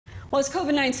Well, as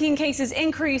COVID-19 cases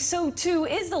increase, so too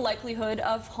is the likelihood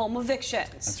of home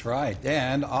evictions. That's right.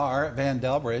 And our Van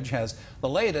Delbridge has the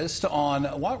latest on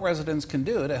what residents can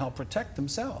do to help protect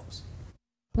themselves.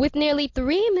 With nearly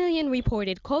 3 million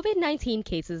reported COVID-19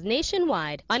 cases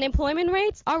nationwide, unemployment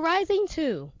rates are rising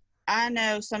too. I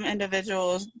know some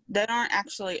individuals that aren't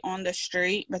actually on the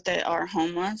street, but they are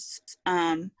homeless.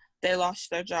 They lost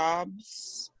their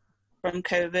jobs from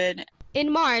COVID. In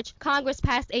March, Congress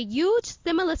passed a huge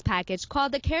stimulus package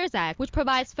called the CARES Act, which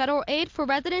provides federal aid for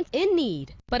residents in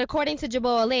need. But according to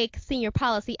Jaboa Lake, senior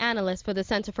policy analyst for the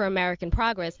Center for American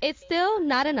Progress, it's still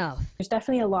not enough. There's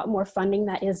definitely a lot more funding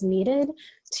that is needed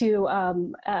to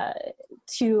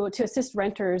assist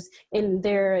renters in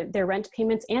their rent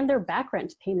payments and their back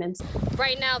rent payments.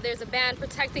 Right now, there's a ban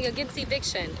protecting against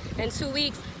eviction. In 2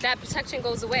 weeks, that protection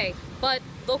goes away, but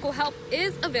local help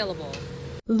is available.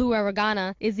 Lou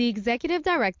Aragana is the executive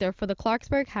director for the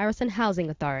Clarksburg-Harrison Housing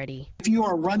Authority. If you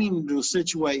are running into a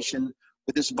situation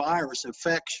where this virus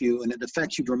affects you and it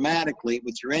affects you dramatically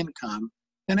with your income,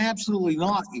 then absolutely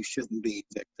not, you shouldn't be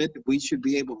evicted. We should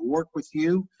be able to work with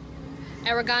you.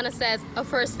 Aragana says a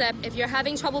first step, if you're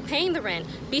having trouble paying the rent,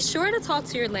 be sure to talk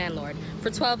to your landlord. For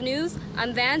 12 News,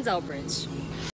 I'm Van Delbridge.